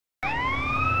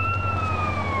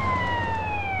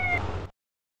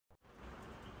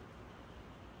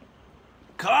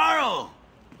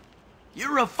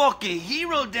You're a fucking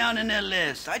hero down in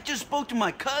LS. I just spoke to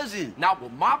my cousin. Not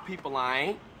with my people, I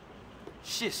ain't.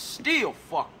 Shit's still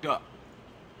fucked up.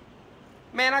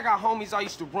 Man, I got homies I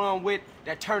used to run with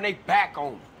that turn their back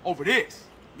on me over this.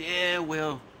 Yeah,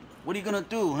 well, what are you gonna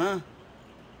do, huh?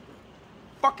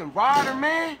 Fucking Ryder,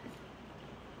 man.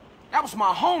 That was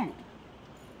my homie.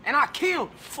 And I killed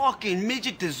him. Fucking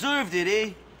midget deserved it,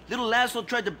 eh? Little asshole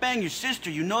tried to bang your sister,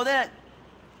 you know that?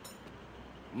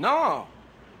 No.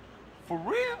 For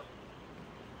real?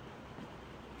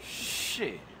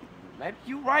 Shit. Maybe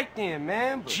you right then,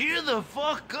 man, but... Cheer the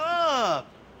fuck up!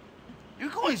 You're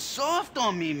going soft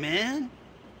on me, man.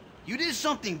 You did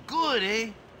something good,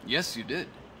 eh? Yes, you did.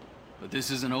 But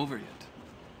this isn't over yet.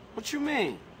 What you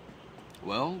mean?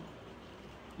 Well,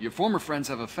 your former friends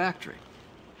have a factory.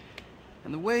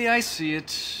 And the way I see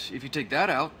it, if you take that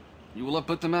out, you will have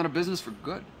put them out of business for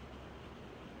good.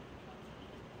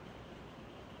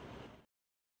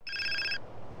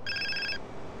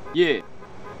 Yeah.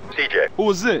 CJ. Who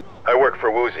was it? I work for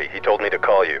Woozy. He told me to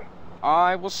call you.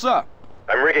 Alright, what's up?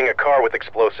 I'm rigging a car with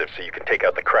explosives so you can take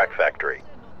out the crack factory.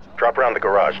 Drop around the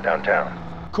garage downtown.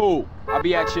 Cool. I'll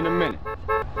be at you in a minute.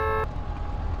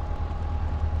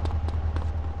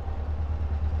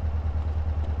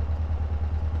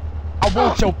 I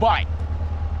want your bike.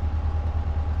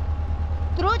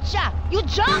 Trucha, you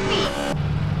dropped me!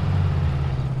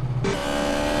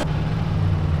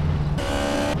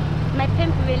 My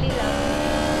pimp really loves me.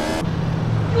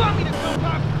 You want me to come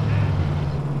pop your ass?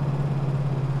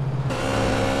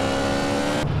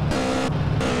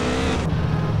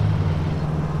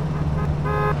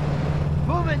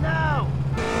 Move it now!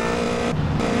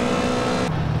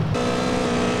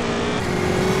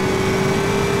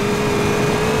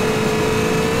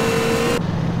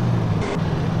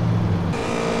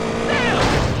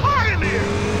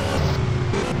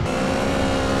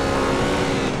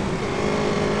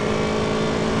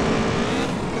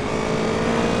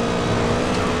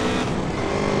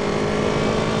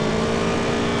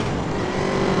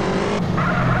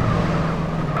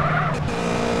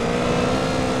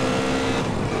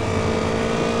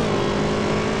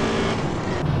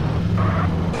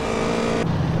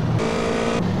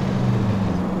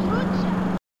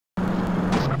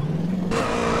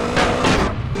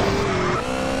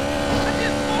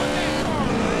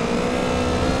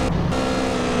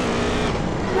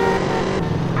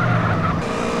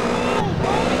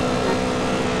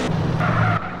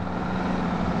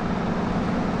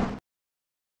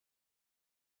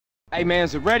 Hey man,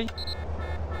 is it ready?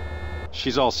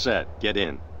 She's all set. Get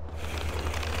in.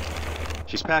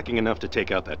 She's packing enough to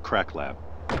take out that crack lab.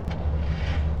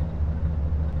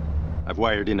 I've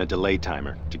wired in a delay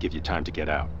timer to give you time to get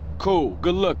out. Cool,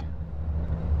 good looking.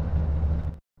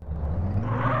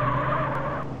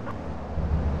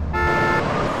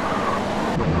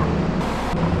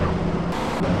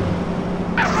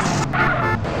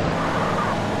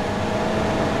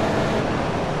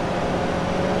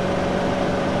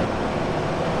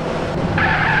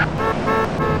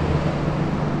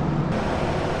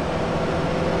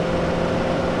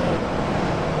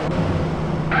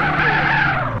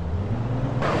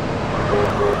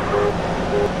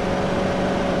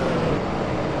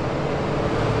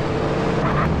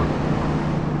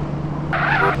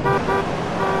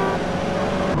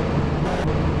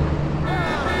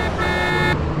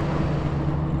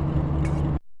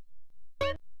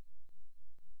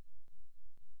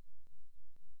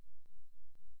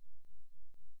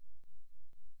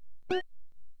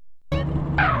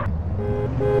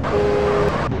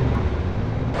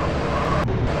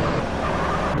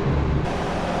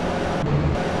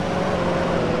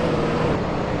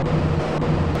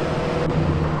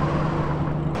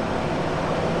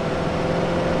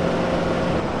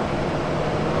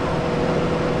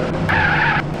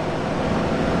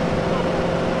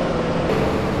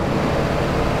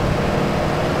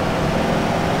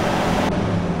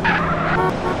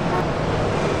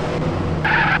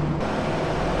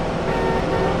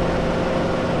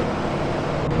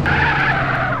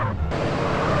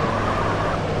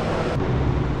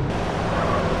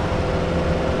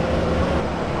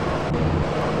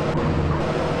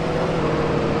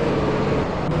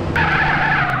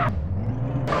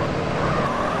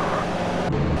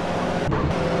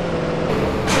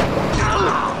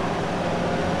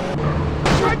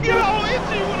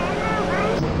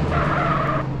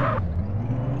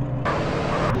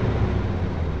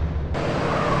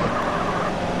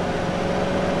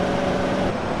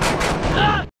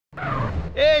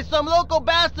 Some local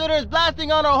bastard is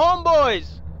blasting on our homeboys!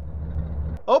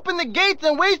 Open the gates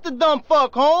and waste the dumb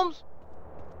fuck, Holmes!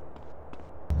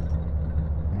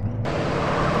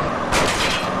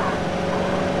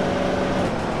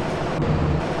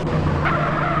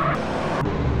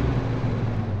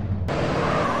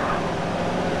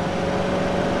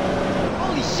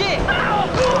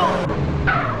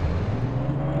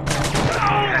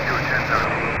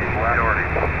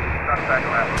 contact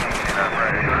left. See that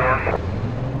right, door.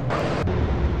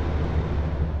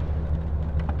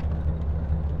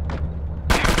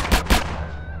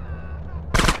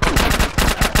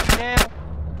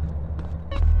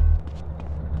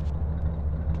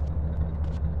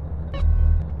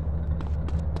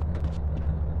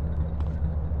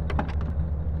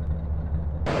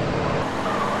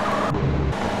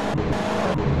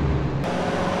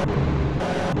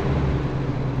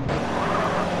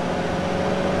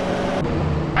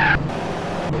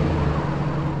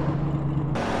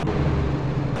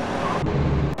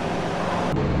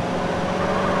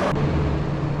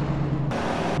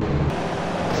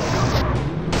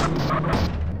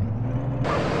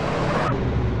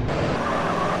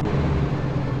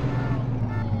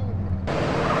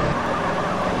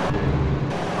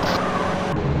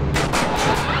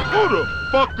 Who the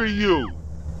fuck are you?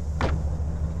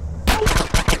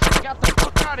 Got the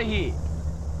fuck out of here.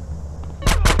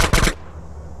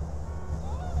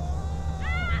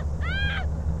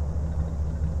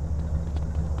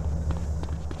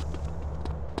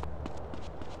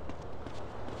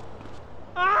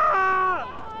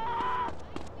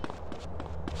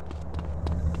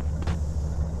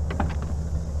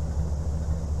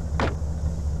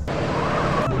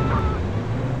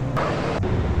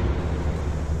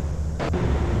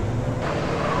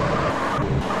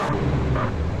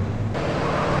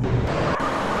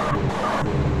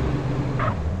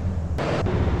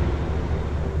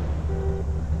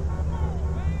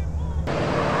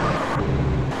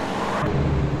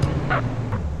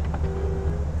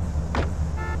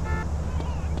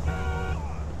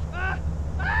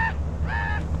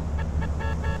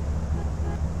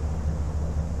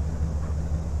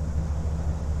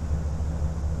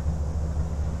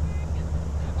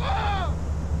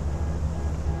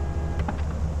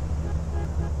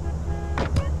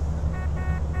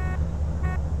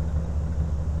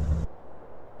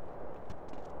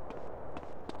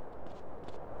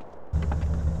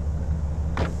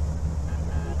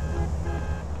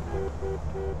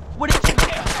 What did you do?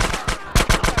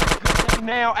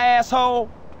 Now, asshole.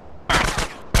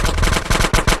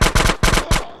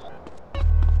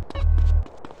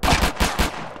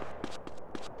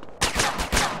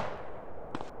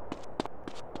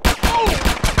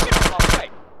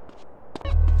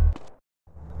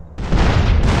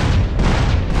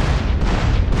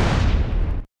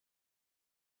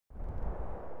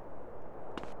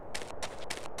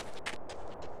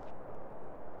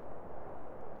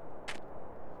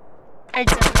 Ain't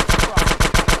that good?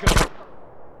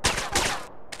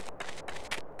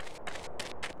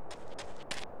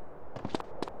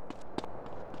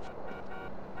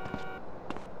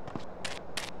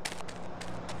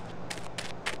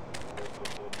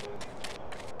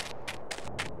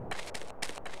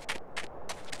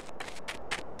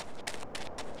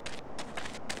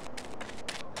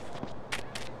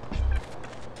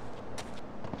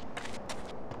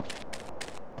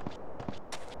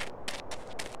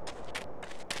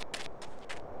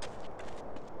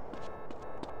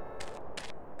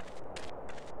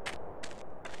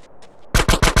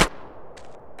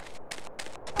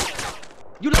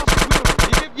 You lost the will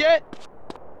to live yet?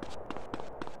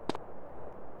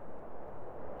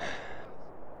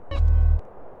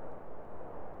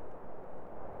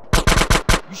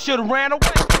 You should have ran away.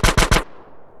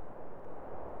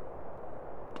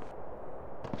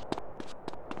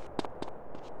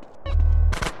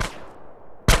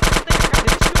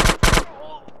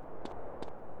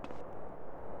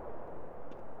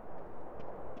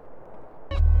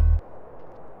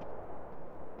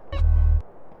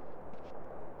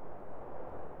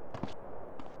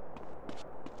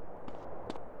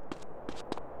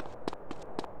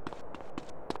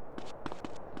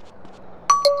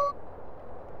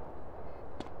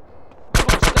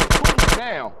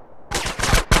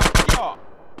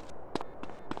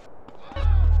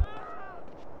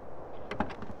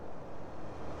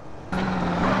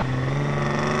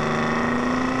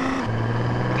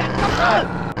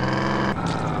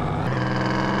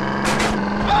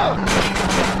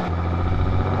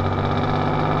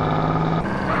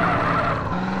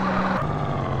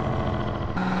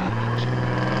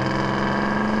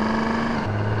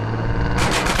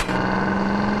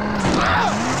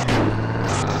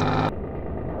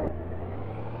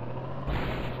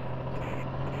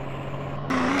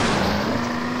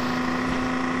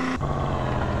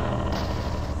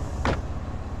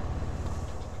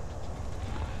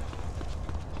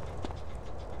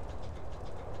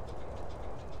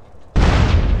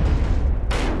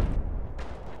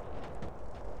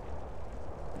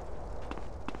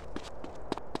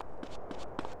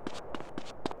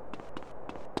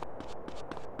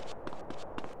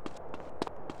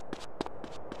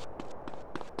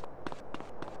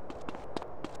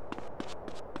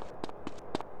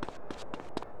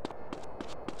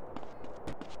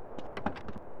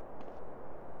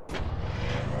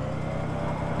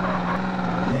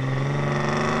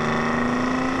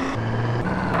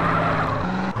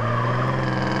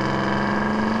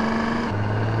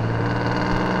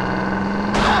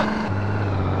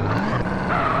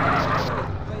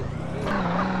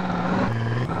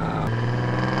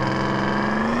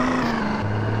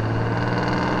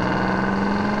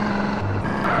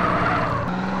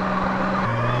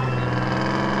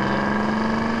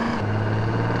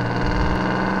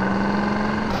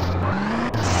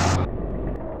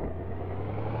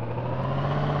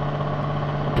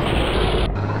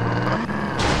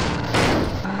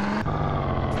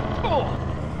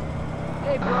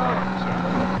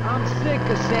 like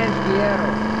a San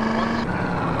Fierro.